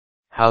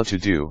How to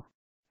do,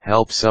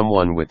 help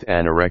someone with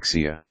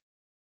anorexia.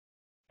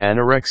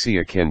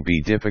 Anorexia can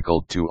be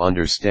difficult to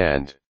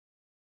understand.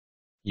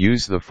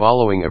 Use the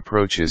following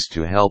approaches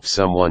to help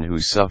someone who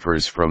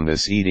suffers from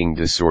this eating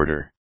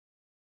disorder.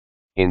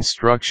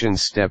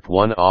 Instructions. Step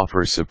 1.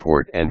 Offer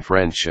support and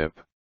friendship.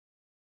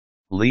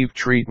 Leave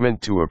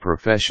treatment to a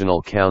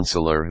professional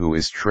counselor who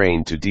is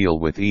trained to deal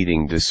with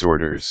eating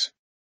disorders.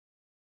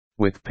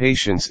 With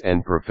patience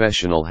and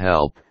professional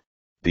help,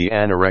 the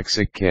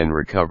anorexic can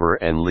recover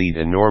and lead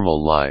a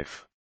normal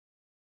life.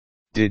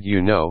 Did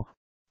you know,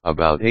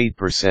 about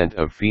 8%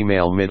 of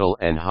female middle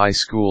and high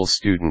school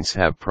students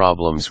have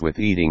problems with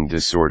eating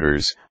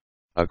disorders,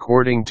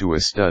 according to a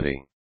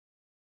study.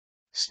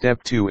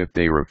 Step 2. If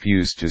they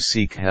refuse to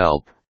seek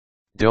help,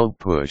 don't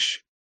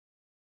push.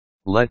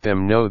 Let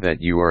them know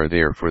that you are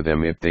there for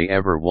them if they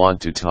ever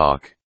want to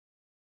talk.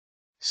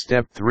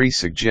 Step 3.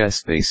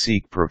 Suggest they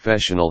seek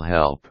professional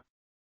help.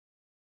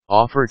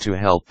 Offer to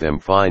help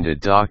them find a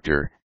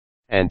doctor,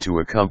 and to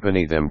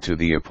accompany them to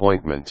the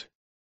appointment.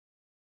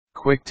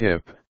 Quick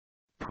tip: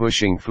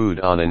 pushing food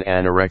on an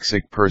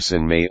anorexic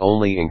person may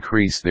only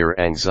increase their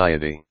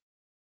anxiety.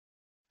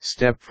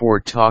 Step 4.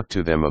 Talk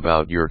to them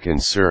about your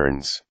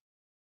concerns.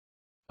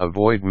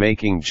 Avoid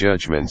making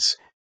judgments.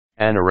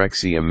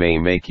 Anorexia may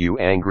make you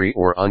angry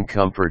or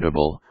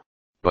uncomfortable,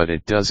 but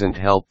it doesn't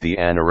help the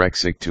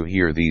anorexic to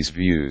hear these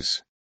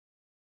views.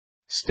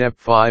 Step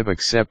 5.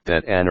 Accept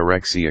that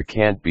anorexia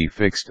can't be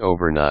fixed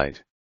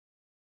overnight.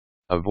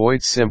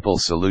 Avoid simple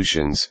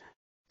solutions,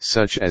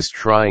 such as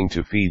trying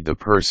to feed the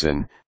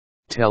person,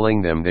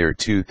 telling them they're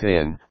too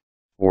thin,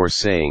 or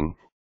saying,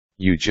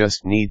 "You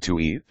just need to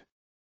eat."